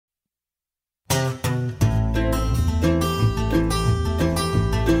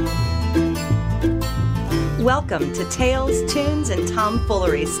Welcome to Tales, Tunes, and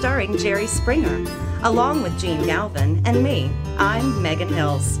Tomfoolery starring Jerry Springer, along with Gene Galvin and me. I'm Megan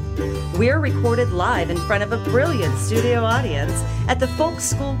Hills. We're recorded live in front of a brilliant studio audience at the Folk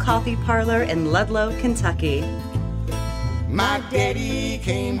School Coffee Parlor in Ludlow, Kentucky. My daddy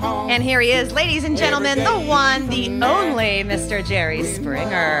came home. And here he is, ladies and gentlemen, the one, the only Mr. Jerry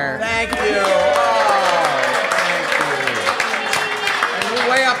Springer. Thank you. Oh, thank you. And you're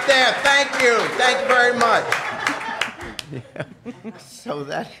way up there. Thank you. Thank you very much. Yeah. So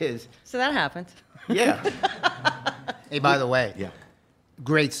that happened. Yeah. Hey, by the way, Yeah.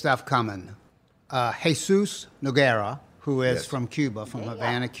 great stuff coming. Jesus Noguera, who is from Cuba, from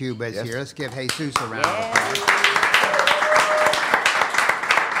Havana, Cuba, is here. Let's give Jesus a round of applause.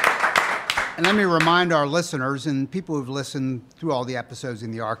 And let me remind our listeners and people who've listened through all the episodes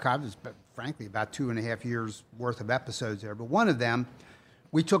in the archives, but frankly, about 2.5 years worth of episodes there. But one of them,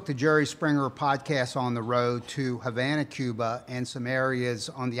 we took the Jerry Springer podcast on the road to Havana, Cuba, and some areas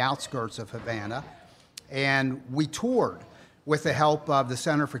on the outskirts of Havana. And we toured with the help of the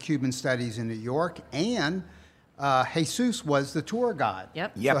Center for Cuban Studies in New York, and Jesus was the tour guide.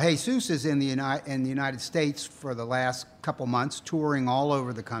 Yep. So Jesus is in the United States for the last couple months, touring all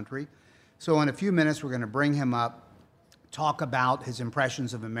over the country. So in a few minutes, we're going to bring him up, talk about his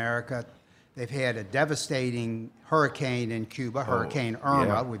impressions of America. They've had a devastating hurricane in Cuba, Hurricane Irma.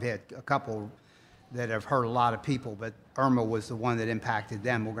 Yeah. We've had a couple that have hurt a lot of people, but Irma was the one that impacted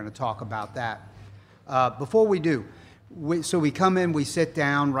them. We're going to talk about that. Before we do, we come in, we sit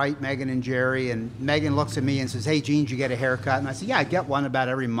down, right, Megan and Jerry, and Megan looks at me and says, "Hey, Gene, did you get a haircut?" And I said, "Yeah, I get one about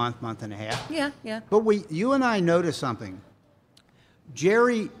every month, month and a half." Yeah. But you and I noticed something.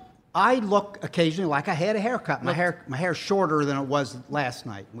 Jerry, I look occasionally like I had a haircut. My hair's shorter than it was last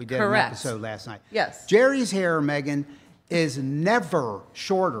night. We did an episode last night. Yes. Jerry's hair, Megan, is never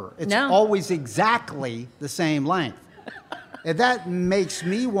shorter. It's always exactly the same length. And that makes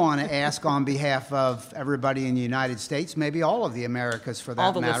me want to ask on behalf of everybody in the United States, maybe all of the Americas for that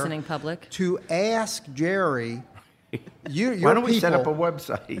All the matter, listening public, to ask Jerry, your Why don't we people, set up a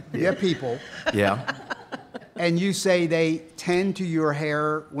website? your people, Yeah. and you say they tend to your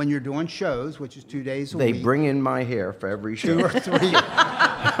hair when you're doing shows, which is 2 days a They week. bring in my hair for every show. 2 or 3.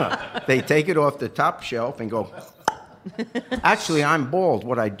 They take it off the top shelf and go. Actually, I'm bald.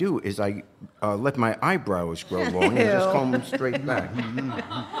 What I do is I let my eyebrows grow long and just comb them straight back.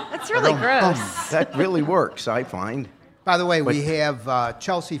 That's really gross. That really works, I find. By the way, we have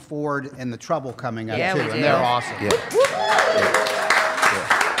Chelsea Ford and The Trouble coming up, Yeah, too, we and do. they're awesome. Yeah.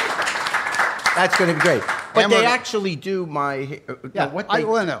 That's going to be great. But And they we're- actually do my. What they, I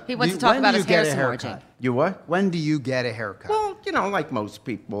want to know. He wants to talk when about do his you get hair a some more, haircut? Gene. You what? When do you get a haircut? Well, like most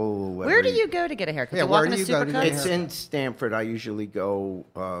people. Where do you go to get a haircut? Yeah, Do you walk where in do a you go to supercut? get a It's in Stamford. I usually go,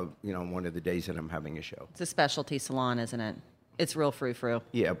 one of the days that I'm having a show. It's a specialty salon, isn't it? It's real frou-frou.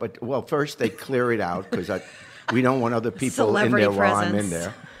 Yeah, but first they clear it out because we don't want other people Celebrity in there while I'm in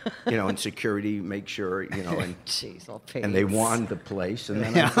presence. there. And security make sure, and Jeez, all and they Pete. wand the place, and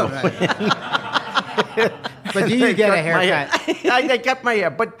then But do you get a haircut? I get my hair,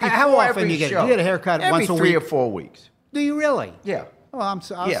 but How before often every you get it? show, You get a haircut every once a 3 week? or 4 weeks. Do you really? Yeah. Well, I'm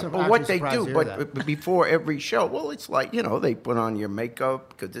Yeah, but what they do, but but before every show, well, it's like, they put on your makeup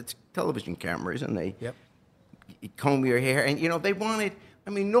because it's television cameras, and they comb your hair, and, they want it. I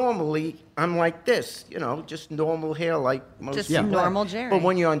mean, normally, I'm like this, just normal hair like most Just people. normal Jerry. But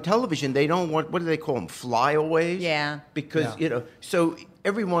when you're on television, they don't want, what do they call them, flyaways? Yeah. Because, so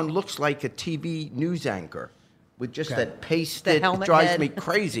everyone looks like a TV news anchor with just that paste The that helmet drives head. me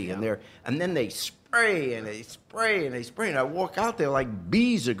crazy. And then they spray and they spray and they spray, and I walk out there like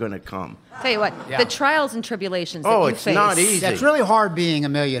bees are going to come. Tell you what, the trials and tribulations that you it's face. not easy. That's really hard being a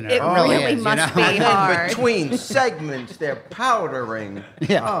millionaire. It really is, must you know? be And hard. between segments, they're powdering.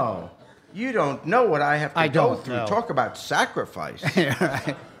 Yeah. Oh, you don't know what I have to go don't through. know. Talk about sacrifice.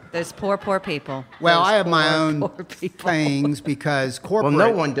 Right. Those poor people. Well, Those I have my poor, own poor people. things because Well, corporate.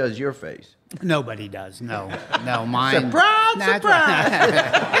 no one does your face. Nobody does. No, mine. Surprise, surprise!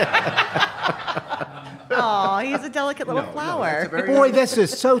 Oh, he's a delicate little flower. Boy, this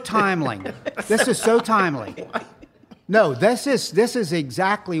is so timely. This is so timely. No, this is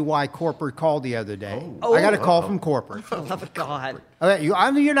exactly why corporate called the other day. I got a call from corporate. For the love of God. Okay,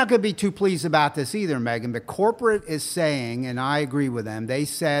 I mean, you're not going to be too pleased about this either, Megan, but corporate is saying, and I agree with them, they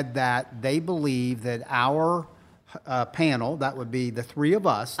said that they believe that our panel, that would be the three of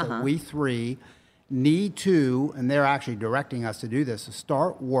us, that we three need to, and they're actually directing us to do this, to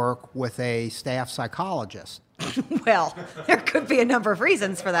start work with a staff psychologist. Well, there could be a number of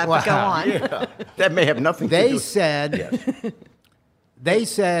reasons for that, but go Wow. on. That may have nothing to do They with said, they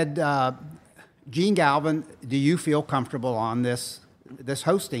said, Gene Galvin, do you feel comfortable on this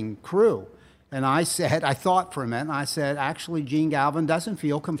hosting crew? And I thought for a minute, and I said, actually, Gene Galvin doesn't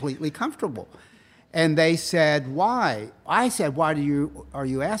feel completely comfortable. And they said, why? I said, why are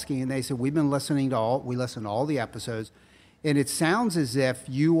you asking? And they said, we listen to all the episodes, and it sounds as if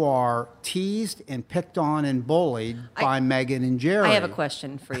you are teased and picked on and bullied by Megan and Jerry. I have a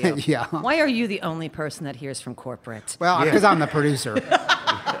question for you. Yeah. Why are you the only person that hears from corporate? Well, because I'm the producer.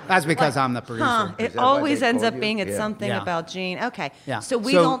 That's because I'm the producer. Huh. It that why always they ends call up you? being it's Yeah. something Yeah. about Gene. Okay. Yeah. So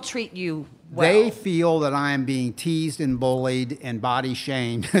we So don't treat you well. They feel that I am being teased and bullied and body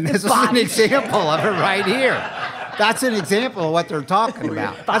shamed. And this is an example of it right here. That's an example of what they're talking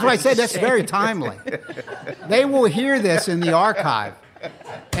about. That's why I said that's very timely. They will hear this in the archive,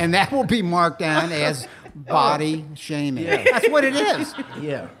 and that will be marked down as body shaming. Yeah. That's what it is.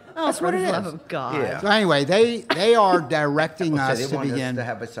 Yeah. Oh, That's what for it the is. love of God. Yeah. So anyway, they are directing So us they to want begin. us to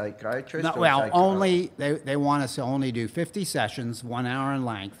have a psychiatrist? No, or a well, psychologist? they want us to only do 50 sessions, 1 hour in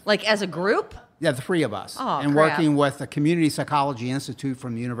length. Like as a group? Yeah, the three of us. Oh, and crap. working with the Community Psychology Institute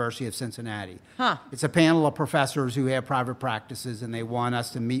from the University of Cincinnati. Huh. It's a panel of professors who have private practices, and they want us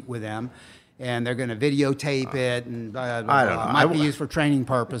to meet with them. And they're going to videotape it, and I don't know. Might be used for training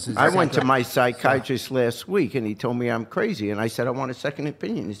purposes. I et went to cetera. my psychiatrist last week, and he told me I'm crazy. And I said, I want a second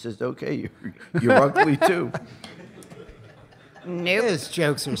opinion. He says, okay, you're ugly too. Nope. His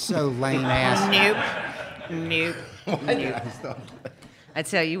jokes are so lame ass. Nope. I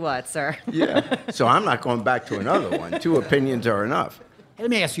tell you what, sir. Yeah. So I'm not going back to another one. 2 opinions are enough. Let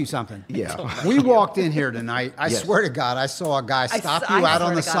me ask you something. Yeah. We walked in here tonight. I Yes. sure to God, I saw a guy stop I you out swear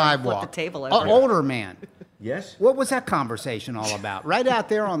on the to God, I flipped sidewalk. the table An over. older man. Yes? What was that conversation all about? Right out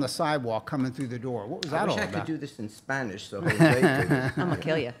there on the sidewalk coming through the door. What was I that wish all I about? could do this in Spanish so Jose could. I'm going to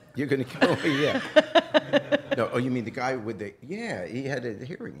kill you. You're going to kill me, yeah. No, oh, you mean the guy with the, yeah, he had a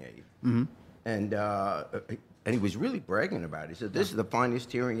hearing aid. Mm-hmm. And he was really bragging about it. He said, this is the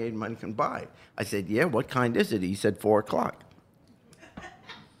finest hearing aid money can buy. I said, yeah, what kind is it? He said, 4 o'clock.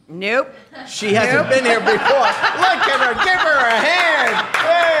 Nope. She hasn't been here before. Look at her. Give her a hand.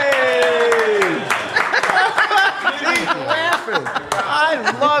 Hey! She's laughing.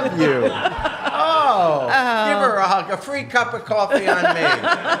 I love you. Oh. Give her a hug. A free cup of coffee on me.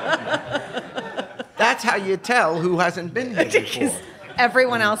 That's how you tell who hasn't been here before.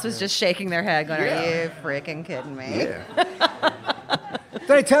 Everyone else was just shaking their head going, Yeah. are you freaking kidding me? Yeah.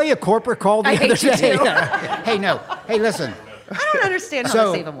 Did I tell you corporate called the I other hate you day? too. Hey, no. Hey, listen. I don't understand how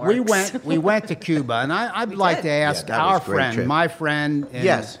So this even works. we went to Cuba, and I'd like did. to ask Yeah, that was our a great friend, trip. my friend, and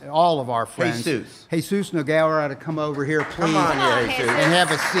Yes. all of our friends, Jesus. Noguera, to come over here, please, Come on, on, here, Jesus. and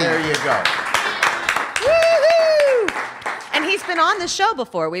have a seat. There you go. Woohoo! And he's been on the show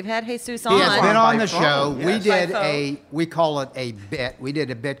before. We've had Jesus on. He has been on By the phone, show. yes. We did By phone. we call it a bit. We did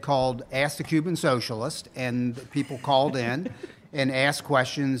a bit called Ask the Cuban Socialist, and people called in and asked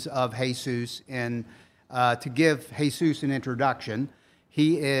questions of Jesus. And to give Jesus an introduction,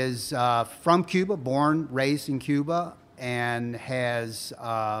 he is from Cuba, born, raised in Cuba, and has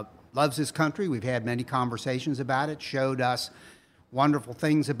loves his country. We've had many conversations about it. Showed us wonderful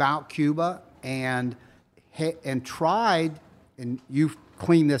things about Cuba, and tried, and you've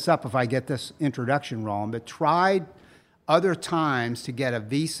cleaned this up if I get this introduction wrong, but tried other times to get a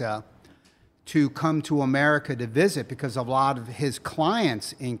visa to come to America to visit, because a lot of his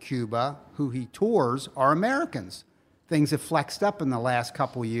clients in Cuba who he tours are Americans. Things have flexed up in the last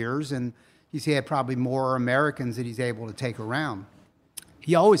couple years, and he's had probably more Americans that he's able to take around.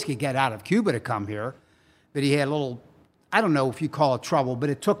 He always could get out of Cuba to come here, but he had a little, I don't know if you call it trouble,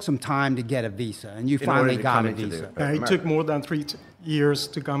 but it took some time to get a visa, and you In finally order to got come a into visa. the- It took more than 3 years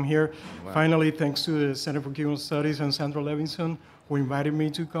to come here. Wow. Finally, thanks to the Center for Cuban Studies and Sandra Levinson, who invited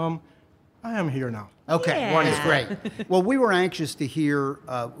me to come, I am here now. Okay, Yeah. that's great. Well, we were anxious to hear,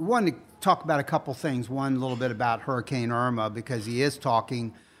 we wanted to talk about a couple things. One, a little bit about Hurricane Irma, because he is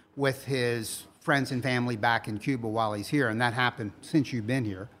talking with his friends and family back in Cuba while he's here, and that happened since you've been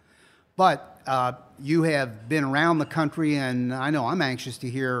here. But you have been around the country, and I know I'm anxious to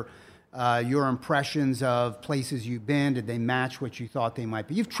hear your impressions of places you've been. Did they match what you thought they might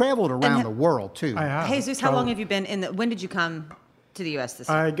be? You've traveled around the world, too. I have. Jesus, how long have you been in the, when did you come to the U.S. this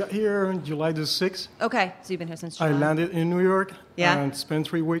year? I got here on July the 6th. Okay, so you've been here since July. I landed in New York Yeah. and spent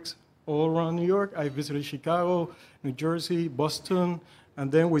 3 weeks all around New York. I visited Chicago, New Jersey, Boston, and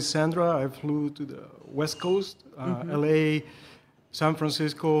then with Sandra, I flew to the West Coast, LA, San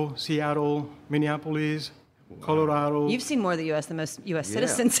Francisco, Seattle, Minneapolis, Colorado. You've seen more of the U.S. than most U.S.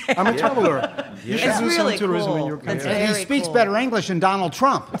 citizens have. I'm a traveler. You should It's do really some tourism cool. in your That's country. And he very speaks cool. better English than Donald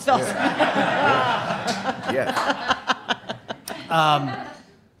Trump. Yes.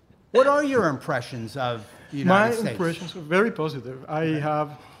 What are your impressions of the United States? My impressions are very positive. I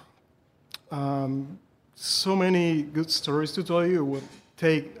have so many good stories to tell you. It would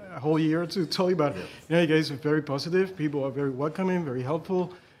take a whole year to tell you, but in any case, it's very positive. People are very welcoming, very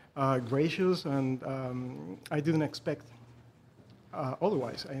helpful, gracious, and I didn't expect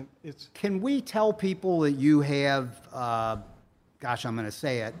otherwise. Can we tell people that you have, gosh, I'm going to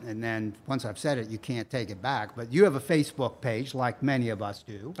say it, and then once I've said it, you can't take it back, but you have a Facebook page like many of us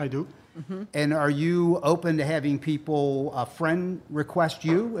do. I do. Mm-hmm. And are you open to having people, a friend request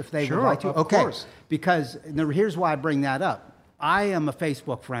you if they would like to? Of okay. course. Because here's why I bring that up. I am a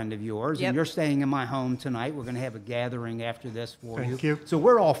Facebook friend of yours, Yep. and you're staying in my home tonight. We're going to have a gathering after this for you. Thank you. So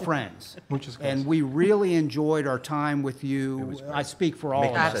we're all friends. Muchas gracias. And we really enjoyed our time with you. I speak for all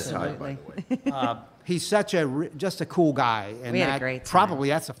of us. Absolutely. He's such just a cool guy, and We had a that great time. probably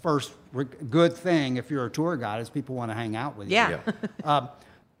that's the first good thing if you're a tour guide is people want to hang out with you. Yeah.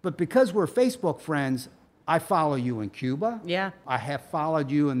 But because we're Facebook friends, I follow you in Cuba. Yeah. I have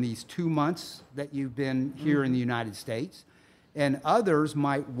followed you in these 2 months that you've been here in the United States, and others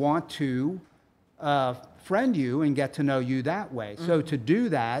might want to friend you and get to know you that way. So to do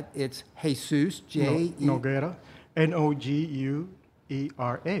that, it's Jesus J. Noguera, Noguera.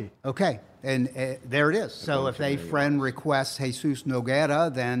 Okay, and there it is. So if a friend requests Jesus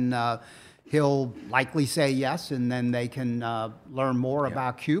Noguera, then he'll likely say yes, and then they can learn more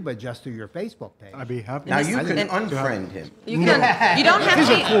about Cuba just through your Facebook page. I'd be happy. Now you can And- unfriend him. You don't have He's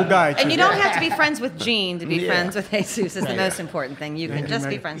to a be, cool guy, and you too. don't have to be friends with Gene to be Yeah. friends with Jesus. Is the most important thing. You can Thank you, just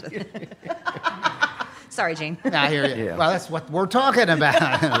be Meg. friends with. Sorry, Gene. I hear you. Yeah. Well, that's what we're talking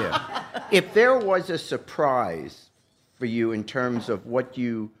about. If there was a surprise for you in terms of what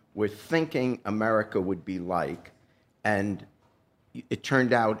you were thinking America would be like, and it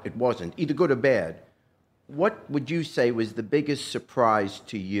turned out it wasn't, either good or bad, what would you say was the biggest surprise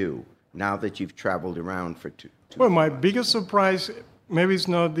to you now that you've traveled around for two Well, my biggest surprise, maybe it's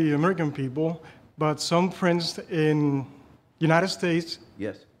not the American people, but some friends in United States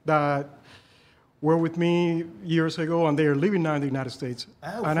Yes. that were with me years ago, and they are living now in the United States.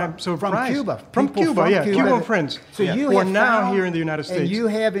 Oh, and I'm from surprised. Cuba. From People Cuba, from yeah, Cuba. Cuban friends. So you who are have now found- here in the United States. And you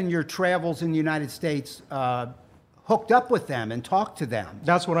have in your travels in the United States hooked up with them and talked to them.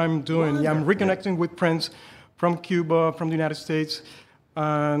 That's what I'm doing. Yeah, I'm reconnecting with friends from Cuba, from the United States.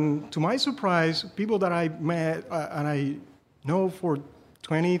 And to my surprise, people that I met and I know for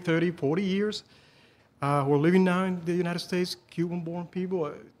 20, 30, 40 years who are living now in the United States, Cuban-born people,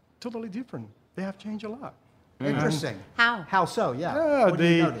 are totally different. They have changed a lot. Interesting. How? How so? Yeah. Yeah, What do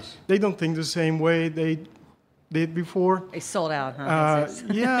you notice? they don't think the same way they did before. They sold out, huh?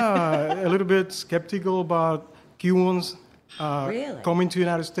 Yeah, a little bit skeptical about Cubans Really? coming to the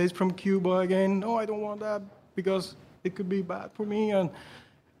United States from Cuba again. No, I don't want that because it could be bad for me, and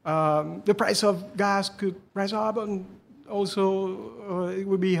the price of gas could rise up, and also it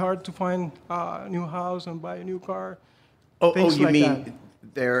would be hard to find a new house and buy a new car. Things you like mean that.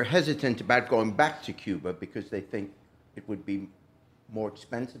 they're hesitant about going back to Cuba because they think it would be more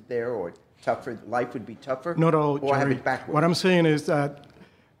expensive there or tougher, life would be tougher? Not all, Or have Jerry. it backwards? What I'm saying is that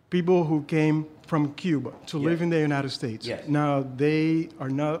people who came from Cuba to live in the United States, Yes. now they are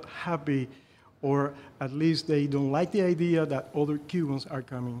not happy, or at least they don't like the idea that other Cubans are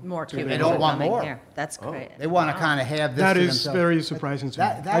coming. More to Cubans the They don't are want coming more. here. That's great. They want to kind of have this That to is themselves. very surprising to me.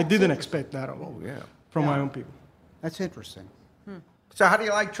 That- I that's didn't interesting. expect that at all yeah. from my own people. That's interesting. So how do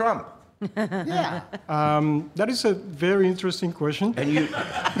you like Trump? Yeah. That is a very interesting question, And you,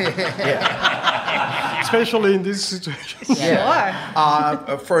 especially in this situation.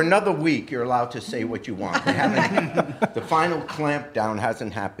 Sure. for another week, you're allowed to say what you want. The final clampdown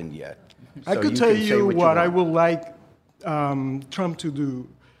hasn't happened yet. I So could you tell can say you what I want. would like Trump to do.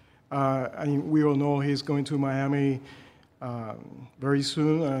 I mean, we all know he's going to Miami very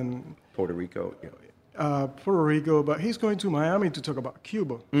soon, and Puerto Rico. Yeah. Puerto Rico, but he's going to Miami to talk about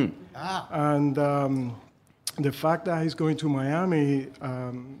Cuba. And the fact that he's going to Miami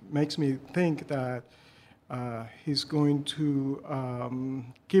makes me think that he's going to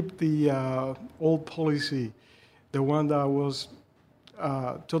keep the old policy, the one that was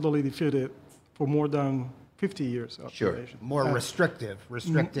totally defeated for more than 50 years. Of Sure. duration. More restricting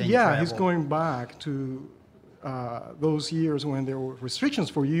Yeah, he's travel. going back to those years when there were restrictions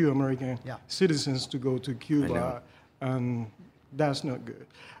for you American Yeah. citizens to go to Cuba, and that's not good.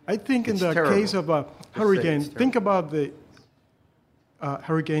 I think in It's the terrible. case of a say hurricane, it's think about the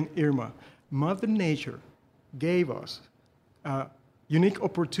Hurricane Irma. Mother Nature gave us a unique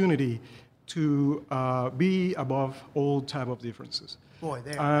opportunity to be above all type of differences. Boy,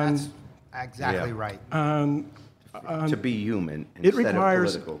 And- that's exactly Yeah. right. And to be human It instead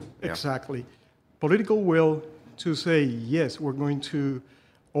requires, of political. Yeah. exactly, political will to say, yes, we're going to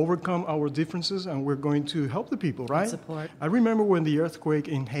overcome our differences and we're going to help the people, right? Support. I remember when the earthquake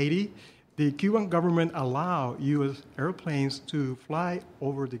in Haiti, the Cuban government allowed U.S. airplanes to fly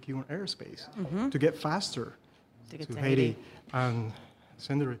over the Cuban airspace to get faster To get to to Haiti Haiti. and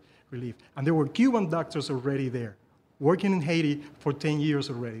send the relief. And there were Cuban doctors already there, working in Haiti for 10 years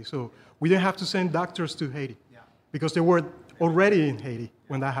already. So we didn't have to send doctors to Haiti because they were already in Haiti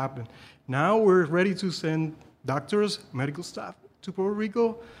when that happened. Now we're ready to send doctors, medical staff to Puerto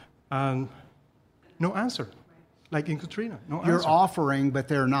Rico, and no answer. Like in Katrina, no You're answer. offering, but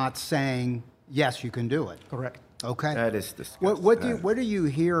they're not saying, yes, you can do it. Correct. Okay. That is disgusting. What are you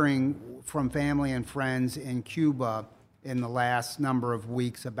hearing from family and friends in Cuba in the last number of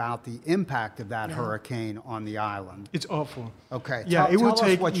weeks about the impact of that hurricane on the island? It's awful. Okay. Yeah, Tell- it will tell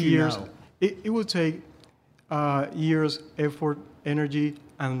us take what you years. know. It will take years, effort, energy,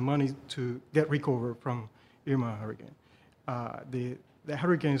 and money to get recovered from Irma hurricane. The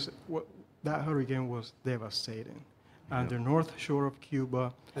hurricanes, that hurricane was devastating, and the north shore of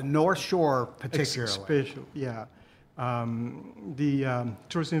Cuba, The North Shore, particularly. special, yeah. The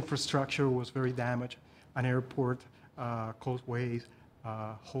tourist infrastructure was very damaged, an airport, causeways,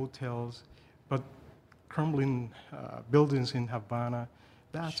 hotels, but crumbling buildings in Havana.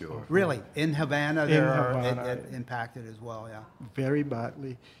 That's awful. Really, in Havana, In they're Havana. it impacted as well. Yeah. Very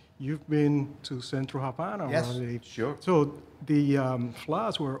badly. You've been to Central Havana Yes, already. sure. So the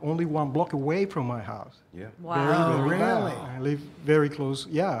floods were only 1 block away from my house. Yeah. Wow. Very bad. really? I live very close.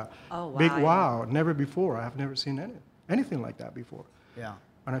 Yeah. Oh, Big wow. wow. Never before. I have never seen anything like that before. Yeah.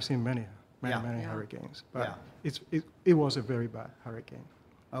 And I've seen many Yeah. hurricanes. But Yeah. it was a very bad hurricane.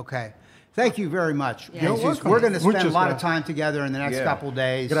 Okay. Thank you very much. Yeah. You're Jesus. welcome. We're going to spend Muchas a lot of gracias. time together in the next Yeah. couple of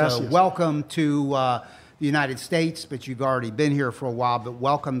days. So Gracias. welcome to the United States, but you've already been here for a while, but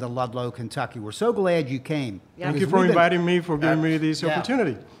welcome to Ludlow, Kentucky. We're so glad you came. Yeah. Thank Because you for we've been- inviting me, for giving me this Yeah.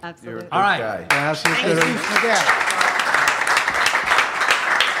 opportunity. You're a Absolutely. good All right. guy. Gracias, Thank very- you. Again.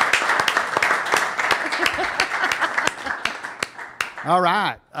 All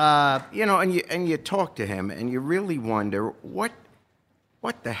right. You know, and you talk to him, and you really wonder what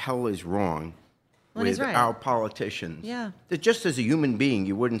the hell is wrong Well, he's with right. our politicians. Yeah. That just as a human being,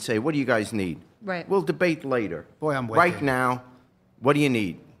 you wouldn't say, "What do you guys need?" Right. We'll debate later. Boy, I'm with right you. now. What do you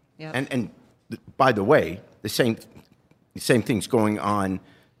need? Yep. And by the way, the same thing's going on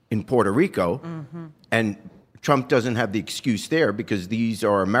in Puerto Rico, and Trump doesn't have the excuse there because these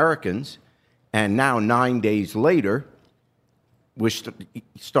are Americans, and now 9 days later, we're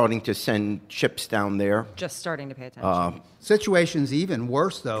starting to send ships down there. Just starting to pay attention. Situation's even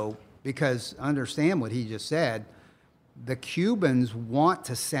worse, though, because understand what he just said. The Cubans want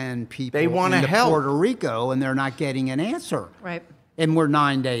to send people They wanna into help. Puerto Rico, and they're not getting an answer. Right. And we're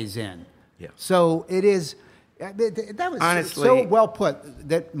 9 days in. Yeah. So it is. That was Honestly- so well put.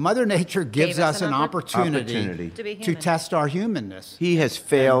 That Mother Nature gives Gave us us an an opportunity, opportunity. To be to human. test our humanness. He has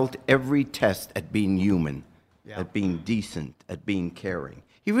failed every test at being human, Yeah. at being decent, at being caring.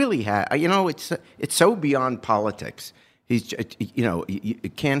 He really has. You know, it's so beyond politics. He's, you know, you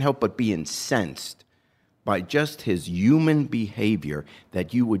can't help but be incensed by just his human behavior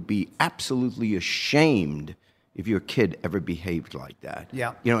that you would be absolutely ashamed if your kid ever behaved like that.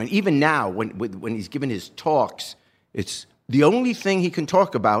 Yeah. You know, and even now, when he's given his talks, it's the only thing he can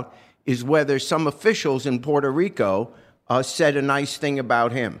talk about is whether some officials in Puerto Rico said a nice thing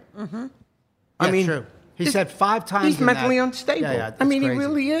about him. Yeah, I mean, true. He said 5 times. he's in mentally that. unstable. Yeah, I mean, crazy. he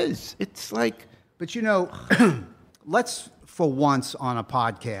really is. It's like, But you know, let's for once on a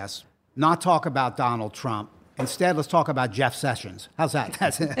podcast not talk about Donald Trump. Instead, let's talk about Jeff Sessions. How's that?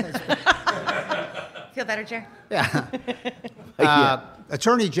 Feel better, Jer?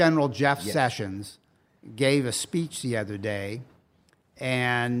 Attorney General Jeff Sessions gave a speech the other day,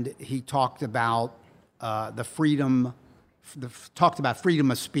 and he talked about freedom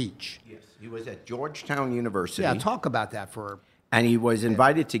of speech. yes, he was at Georgetown University. Yeah, talk about that for. And he was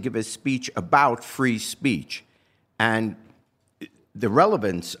invited to give a speech about free speech. And the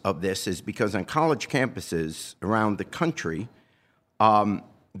relevance of this is because on college campuses around the country,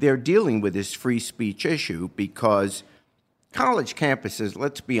 they're dealing with this free speech issue because college campuses,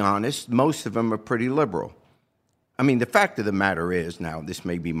 let's be honest, most of them are pretty liberal. I mean, the fact of the matter is, now this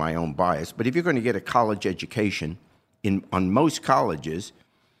may be my own bias, but if you're going to get a college education on most colleges,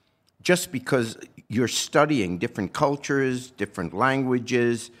 just because you're studying different cultures, different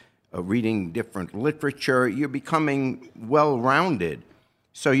languages, reading different literature, you're becoming well-rounded.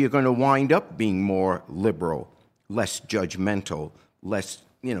 So you're going to wind up being more liberal, less judgmental, less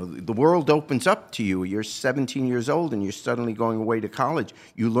the world opens up to you. You're 17 years old and you're suddenly going away to college.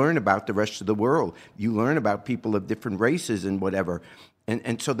 You learn about the rest of the world. You learn about people of different races and whatever.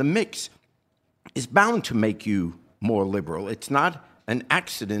 And so the mix is bound to make you more liberal. It's not an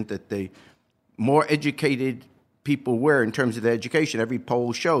accident that the more educated people were in terms of their education. Every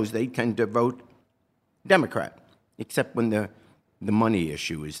poll shows they tend to vote Democrat, except when the money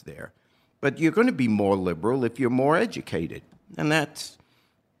issue is there. But you're going to be more liberal if you're more educated. And that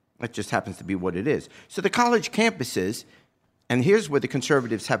just happens to be what it is. So the college campuses, and here's where the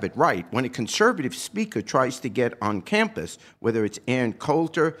conservatives have it right. When a conservative speaker tries to get on campus, whether it's Ann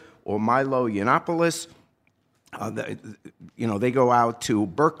Coulter or Milo Yiannopoulos, they go out to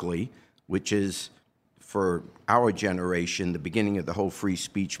Berkeley, which is, for our generation, the beginning of the whole free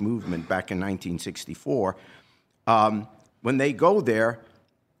speech movement back in 1964. When they go there,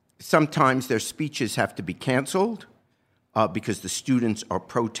 sometimes their speeches have to be canceled because the students are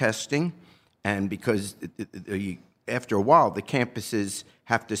protesting, and because after a while, the campuses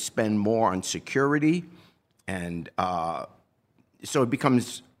have to spend more on security, and so it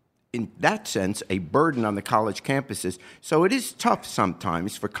becomes, in that sense, a burden on the college campuses. So it is tough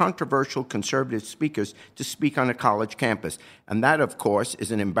sometimes for controversial conservative speakers to speak on a college campus. And that, of course,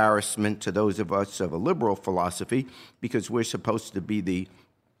 is an embarrassment to those of us of a liberal philosophy, because we're supposed to be the,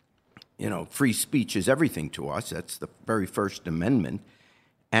 free speech is everything to us. That's the very First Amendment.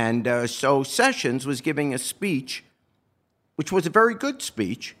 And so Sessions was giving a speech, which was a very good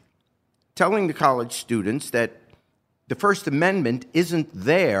speech, telling the college students that the First Amendment isn't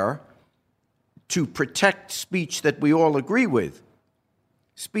there to protect speech that we all agree with.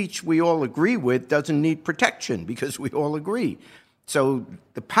 Speech we all agree with doesn't need protection because we all agree. So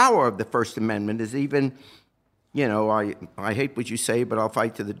the power of the First Amendment is even, I hate what you say, but I'll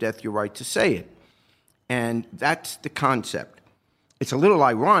fight to the death your right to say it. And that's the concept. It's a little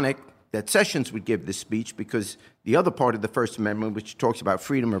ironic that Sessions would give this speech because the other part of the First Amendment, which talks about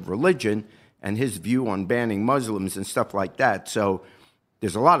freedom of religion, and his view on banning Muslims and stuff like that. So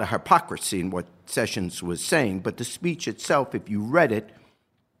there's a lot of hypocrisy in what Sessions was saying, but the speech itself, if you read it,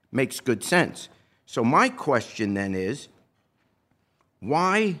 makes good sense. So my question then is,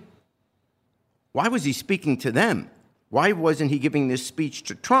 why was he speaking to them? Why wasn't he giving this speech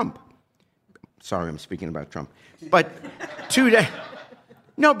to Trump? Sorry, I'm speaking about Trump. But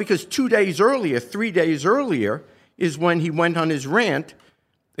because 2 days earlier, 3 days earlier, is when he went on his rant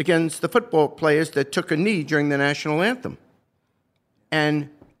against the football players that took a knee during the national anthem. And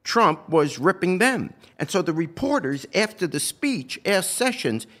Trump was ripping them. And so the reporters, after the speech, asked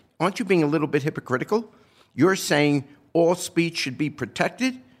Sessions, aren't you being a little bit hypocritical? You're saying all speech should be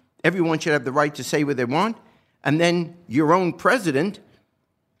protected? Everyone should have the right to say what they want? And then your own president,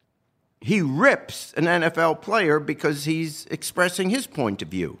 he rips an NFL player because he's expressing his point of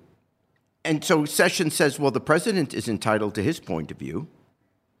view. And so Sessions says, well, the president is entitled to his point of view.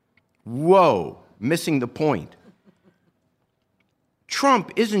 Whoa, missing the point.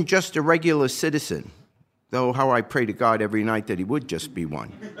 Trump isn't just a regular citizen, though how I pray to God every night that he would just be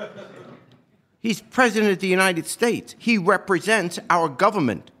one. He's president of the United States. He represents our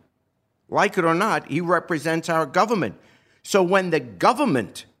government. Like it or not, he represents our government. So when the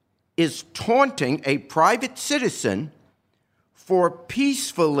government is taunting a private citizen for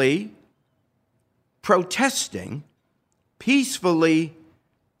peacefully protesting, peacefully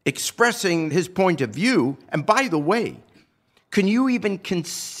expressing his point of view, and by the way, can you even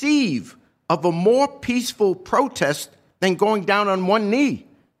conceive of a more peaceful protest than going down on one knee?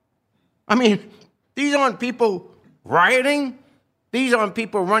 I mean, these aren't people rioting. These aren't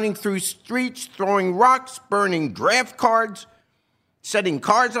people running through streets, throwing rocks, burning draft cards, setting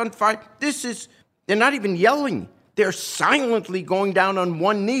cars on fire. They're not even yelling. They're silently going down on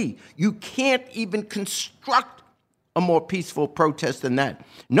one knee. You can't even construct a more peaceful protest than that.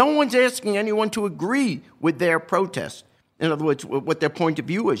 No one's asking anyone to agree with their protest. In other words, what their point of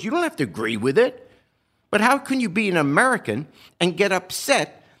view is. You don't have to agree with it. But how can you be an American and get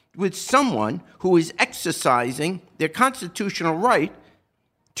upset with someone who is exercising their constitutional right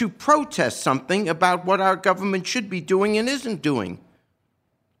to protest something about what our government should be doing and isn't doing?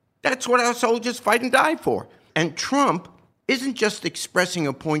 That's what our soldiers fight and die for. And Trump isn't just expressing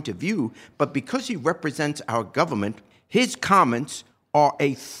a point of view, but because he represents our government, his comments are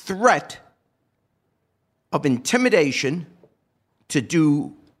a threat of intimidation to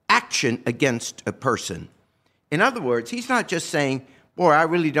do action against a person. In other words, he's not just saying, boy, I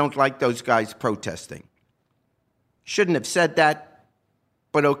really don't like those guys protesting. Shouldn't have said that,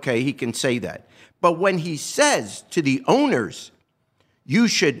 but okay, he can say that. But when he says to the owners, you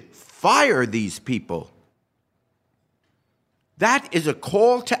should fire these people, That is a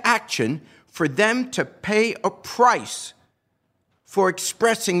call to action for them to pay a price for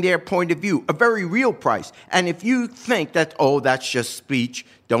expressing their point of view, a very real price. And if you think that, oh, that's just speech,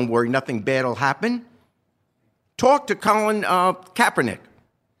 don't worry, nothing bad will happen, talk to Colin Kaepernick.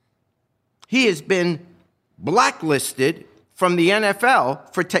 He has been blacklisted from the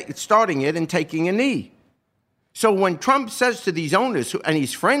NFL for starting it and taking a knee. So when Trump says to these owners, and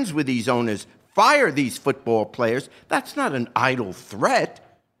he's friends with these owners, fire these football players, that's not an idle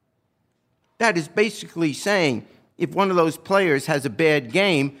threat. That is basically saying, if one of those players has a bad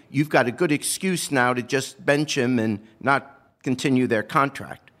game, you've got a good excuse now to just bench him and not continue their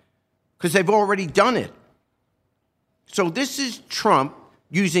contract. Because they've already done it. So this is Trump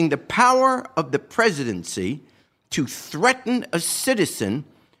using the power of the presidency to threaten a citizen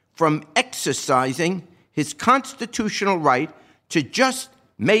from exercising his constitutional right to just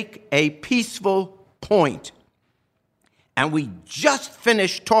make a peaceful point. And we just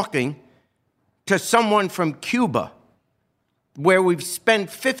finished talking to someone from Cuba, where we've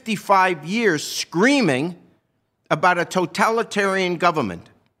spent 55 years screaming about a totalitarian government.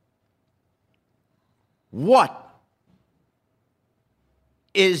 What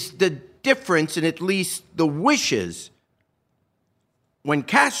is the difference in at least the wishes when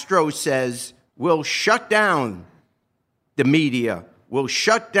Castro says, we'll shut down the media, we'll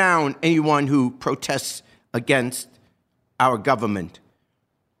shut down anyone who protests against our government?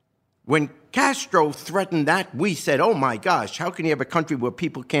 When Castro threatened that, we said, oh my gosh, how can you have a country where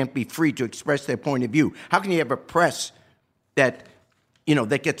people can't be free to express their point of view? How can you have a press that,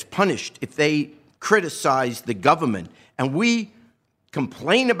 that gets punished if they criticize the government? And we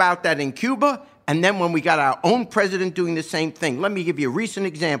complain about that in Cuba, and then when we got our own president doing the same thing. Let me give you recent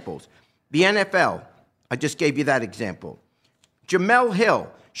examples. The NFL, I just gave you that example. Jemele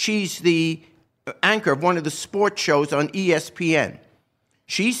Hill, she's the anchor of one of the sports shows on ESPN.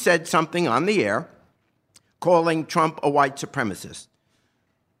 She said something on the air calling Trump a white supremacist.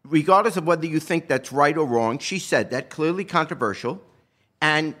 Regardless of whether you think that's right or wrong, she said that, clearly controversial,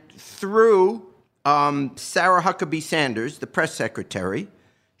 and through Sarah Huckabee Sanders, the press secretary,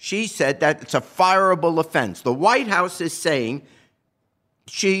 she said that it's a fireable offense. The White House is saying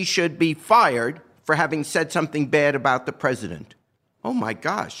she should be fired for having said something bad about the president. Oh my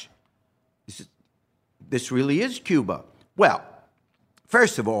gosh, this really is Cuba. Well,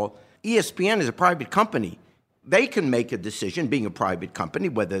 first of all, ESPN is a private company. They can make a decision, being a private company,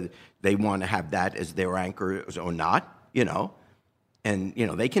 whether they want to have that as their anchor or not, And,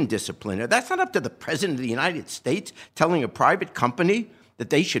 they can discipline her. That's not up to the president of the United States telling a private company that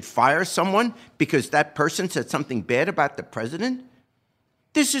they should fire someone because that person said something bad about the president.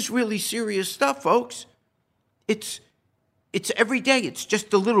 This is really serious stuff, folks. It's every day. It's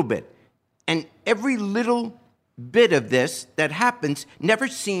just a little bit. And every little bit of this that happens never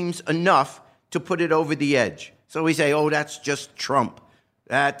seems enough to put it over the edge. So we say, oh, that's just Trump.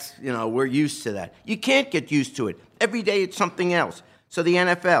 That's, we're used to that. You can't get used to it. Every day it's something else. So the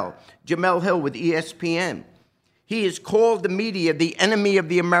NFL, Jemele Hill with ESPN, he has called the media the enemy of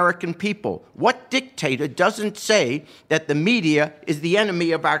the American people. What dictator doesn't say that the media is the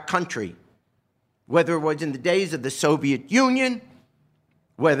enemy of our country? Whether it was in the days of the Soviet Union,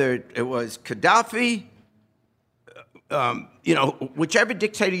 whether it was Gaddafi, whichever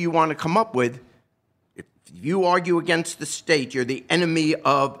dictator you want to come up with, if you argue against the state, you're the enemy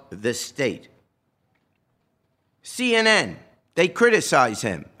of the state. CNN, they criticize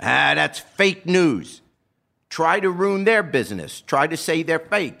him. That's fake news. Try to ruin their business. Try to say they're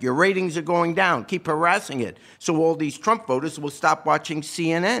fake. Your ratings are going down. Keep harassing it. So all these Trump voters will stop watching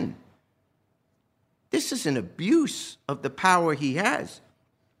CNN. This is an abuse of the power he has.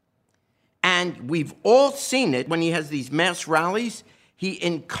 And we've all seen it when he has these mass rallies. He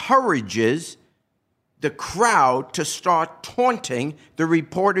encourages the crowd to start taunting the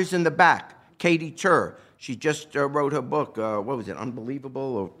reporters in the back. Katie Tur. She just wrote her book, what was it,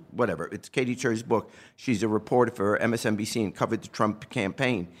 Unbelievable or whatever. It's Katie Tur's book. She's a reporter for MSNBC and covered the Trump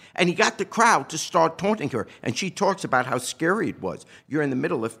campaign. And he got the crowd to start taunting her. And she talks about how scary it was. You're in the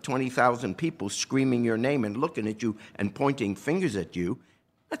middle of 20,000 people screaming your name and looking at you and pointing fingers at you.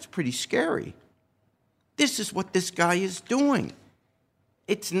 That's pretty scary. This is what this guy is doing.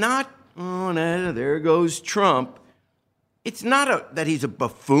 It's not, oh, no, there goes Trump. It's not that he's a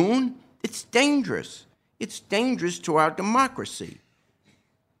buffoon. It's dangerous. It's dangerous to our democracy.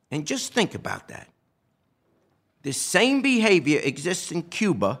 And just think about that. The same behavior exists in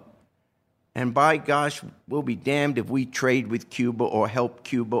Cuba, and by gosh, we'll be damned if we trade with Cuba or help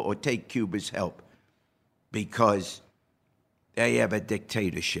Cuba or take Cuba's help, because they have a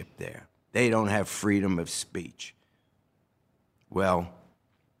dictatorship there. They don't have freedom of speech. Well,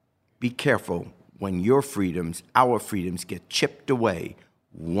 be careful when your freedoms, our freedoms, get chipped away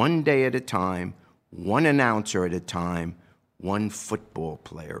one day at a time, one announcer at a time, one football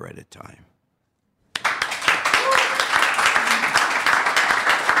player at a time.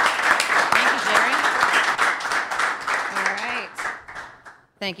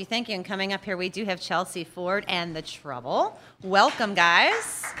 Thank you, thank you. And coming up here, we do have Chelsea Ford and The Trouble. Welcome,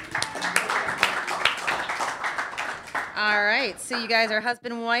 guys. All right, so you guys are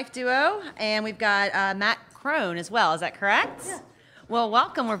husband and wife duo, and we've got Matt Crone as well. Is that correct? Yeah. Well,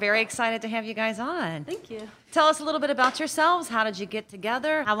 welcome. We're very excited to have you guys on. Thank you. Tell us a little bit about yourselves. How did you get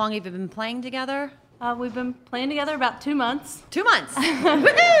together? How long have you been playing together? We've been playing together about 2 months. 2 months.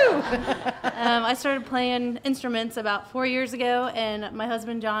 Woohoo! I started playing instruments about 4 years ago, and my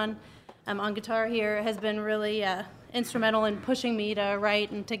husband, John, on guitar here, has been really instrumental in pushing me to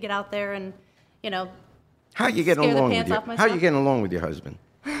write and to get out there and, How you getting scare the along with pants your off myself. How you getting along with your husband?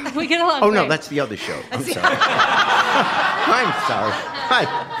 We get along Oh no, great. that's the other show. I'm sorry. I'm sorry.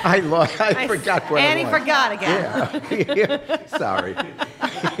 I forgot what And it he was. forgot again. Yeah. Sorry.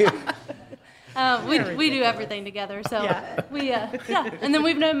 We do everything together, so we and then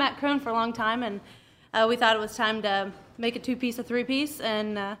we've known Matt Crone for a long time, and we thought it was time to make a 2-piece, a 3-piece,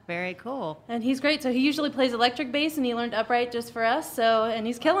 and Very cool. and he's great. So he usually plays electric bass, and he learned upright just for us. So and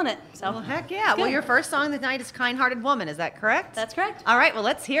he's killing it. So Well, heck yeah. Well, good. your first song tonight is Kind-Hearted Woman. Is that correct? That's correct. All right, well,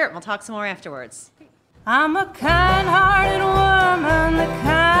 let's hear it. We'll talk some more afterwards. I'm a kind-hearted woman, the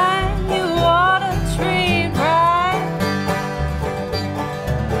kind you ought to treat right.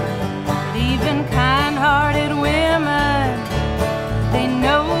 But even kind-hearted women, they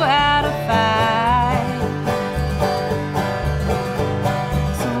know how to fight.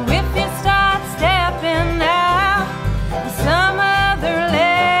 So if you start stepping out with some other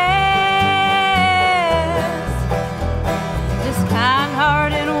lass, this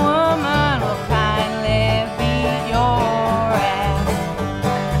kind-hearted woman will kindly beat your ass.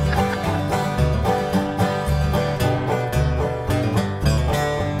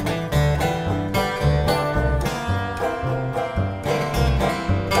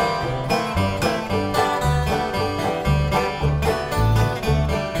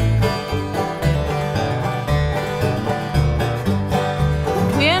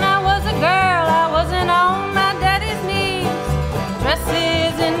 When I was a girl, I wasn't on my daddy's knees.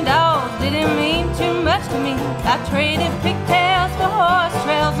 Dresses and dolls didn't mean too much to me. I traded pigtails for horse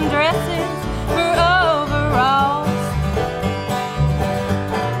trails and dresses for overalls.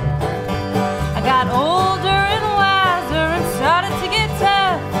 I got older and wiser and started to get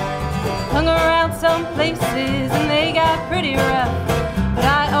tough. Hung around some places and they got pretty rough. But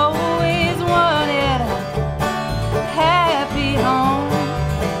I always wanted a happy home.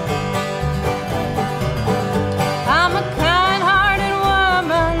 I'm a kind-hearted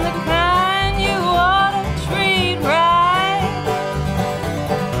woman, the kind you ought to treat right.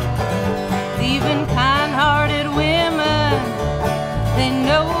 Even kind-hearted women, they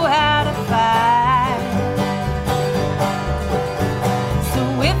know how to fight. So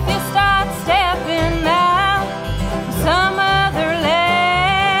if you start stepping out with some other lass,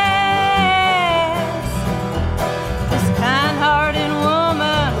 this kind-hearted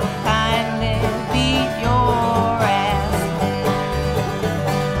woman will kindly beat your ass.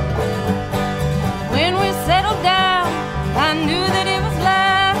 When we settled down, I knew that it was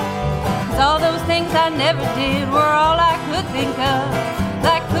love. 'Cause all those things I never did were all I could think of.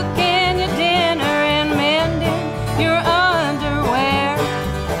 Like cooking your dinner and mending your underwear.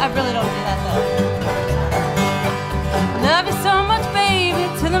 I really don't do that though. Love you so much, baby,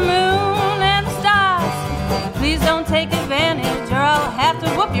 to the moon and the stars. Please don't take advantage or I'll have to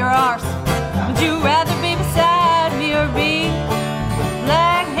whoop your arse. Would you rather be beside me or be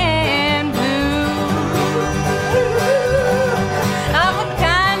black and blue? I'm a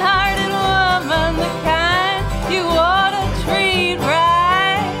kind-hearted woman, the kind you ought to treat right.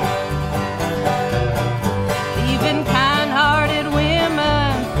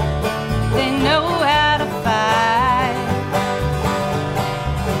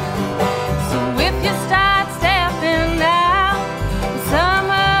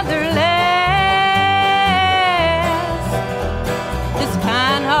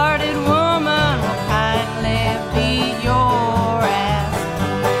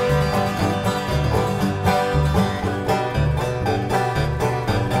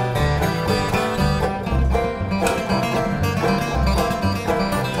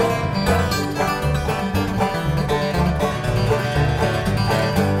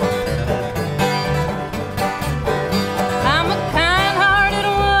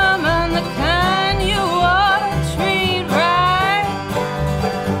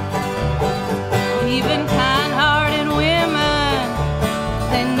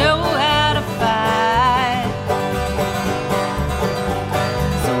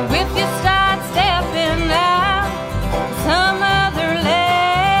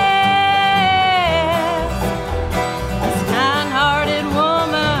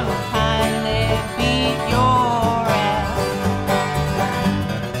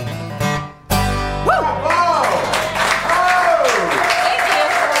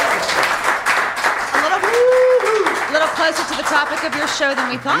 topic of your show than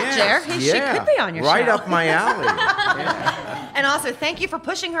we thought, Jer. She could be on your show. Right up my alley. And also, thank you for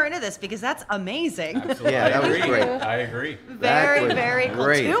pushing her into this because that's amazing. Absolutely. Yeah, that was great. I agree. Very, very cool.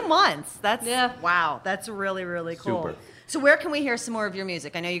 great. 2 months. That's Yeah. wow. That's really, really cool. Super. So where can we hear some more of your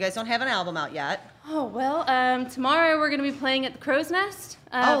music? I know you guys don't have an album out yet. Oh, well, tomorrow we're going to be playing at the Crow's Nest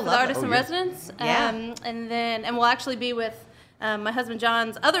for the lovely. Artists in Residence. Yeah. And we'll actually be with my husband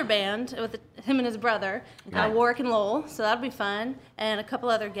John's other band, with him and his brother, Warwick and Lowell. So that'll be fun. And a couple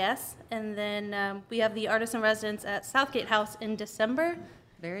other guests. And then we have the Artists in Residence at Southgate House in December.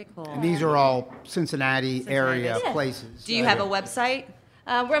 Very cool. And these are all Cincinnati area Yeah. places. Do you have a website?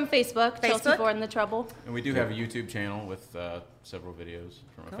 We're on Facebook, Chelsea Facebook? Ford and the Trouble. And we do have a YouTube channel with several videos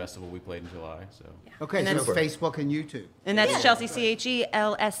from a festival we played in July. So Okay, And so that's- it's Facebook and YouTube. And that's Yeah. Chelsea,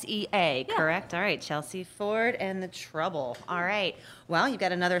 CHELSEA, Yeah. correct? All right, Chelsea Ford and the Trouble. All right. Well, you've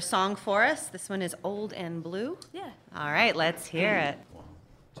got another song for us. This one is Old and Blue. Yeah. All right, let's hear it. 1,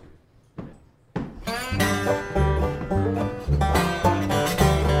 2.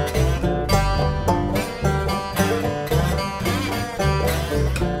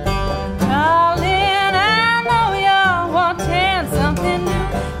 Darling, I know you're wanting something new.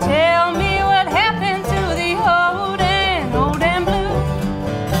 Tell me what happened to the old and blue.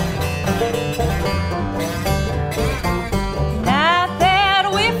 Night that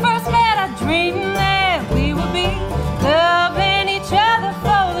we first met, I dreamed that we would be loving each other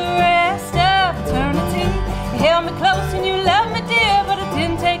for the rest of eternity. You held me close and you loved me, dear, but it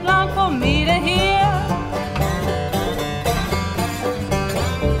didn't take long for me to hear.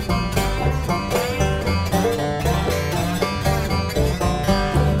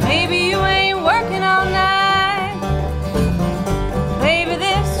 Maybe you ain't working all night. Baby,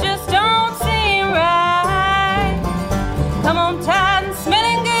 this just don't seem right. Come on, tired and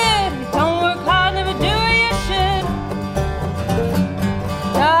smelling good. You don't work hard, never do what you should.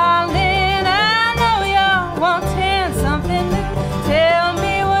 Darling, I know you're wanting something new. Tell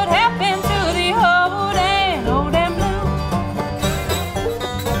me what happened to the old and blue.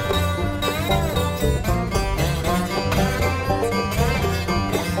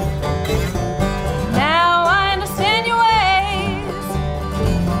 Now I understand your ways,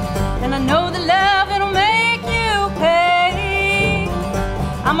 and I know that love it'll make you pay.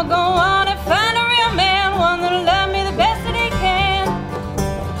 I'ma go on and find a real man, one that'll love me the best that he can.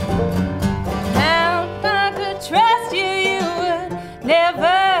 Now if I could trust you, you would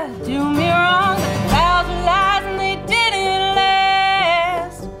never do me wrong. The vows were lies and they didn't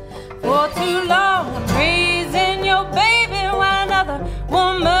last for too long. I'm raising your baby while another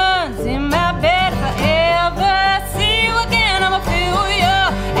woman's in my bed. If I ever see you again, I'ma fill your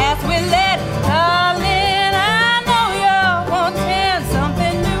ass with lead. Darling, I know you're wanting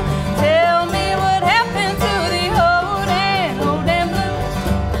something new. Tell me what happened to the old and blue.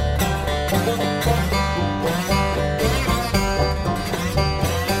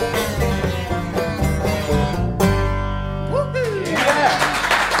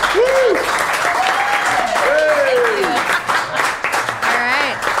 All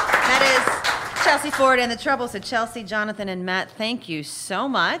right. That is Chelsea Ford and the Trouble. So Chelsea, Jonathan, and Matt, thank you so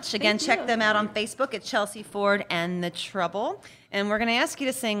much. Again, Thank check you. them out on Facebook at Chelsea Ford and the Trouble. And we're going to ask you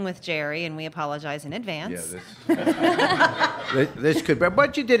to sing with Jerry, and we apologize in advance. This could be,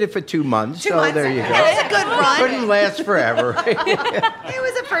 but you did it for 2 months, 2 so months. there you go. It was a good run. Couldn't last forever. It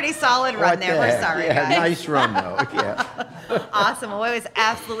was a pretty solid run What there. the We're heck? sorry, Yeah, guys. nice run though. Yeah. Awesome. Well, it was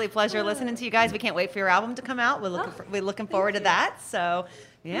absolutely a pleasure listening to you guys. We can't wait for your album to come out. We're looking forward to that. So,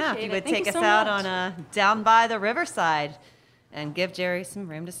 yeah, if Appreciate you it. would Thank take you us so out much. on Down by the Riverside and give Jerry some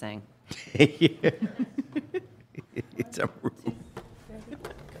room to sing. It's a room.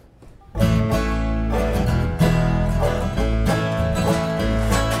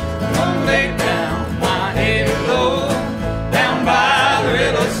 Lay down my head low, down by the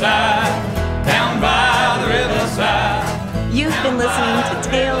riverside, down by the riverside. You've been listening to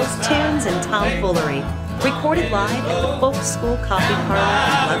Tales, Tunes, and Tomfoolery, recorded live at the Folk School Coffee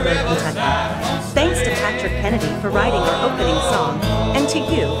Parlor in Ludlow, Kentucky. Thanks to Patrick Kennedy for writing our opening song, and to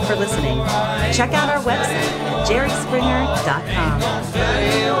you for listening. Check out our website at jerryspringer.com.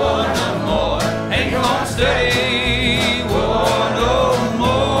 Study war no more, ain't gonna study war no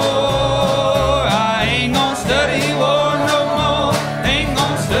more. I ain't gonna study war no more, ain't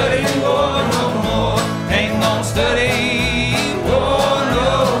gonna study war no more, ain't gonna study war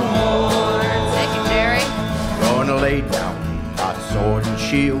no more. Thank you, Jerry. Gonna lay down my sword and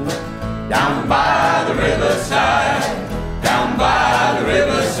shield down By the riverside, down by the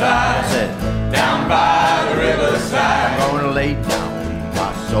riverside, said, down by the riverside, gonna lay down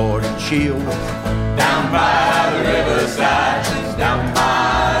my sword and shield down by the riverside, down by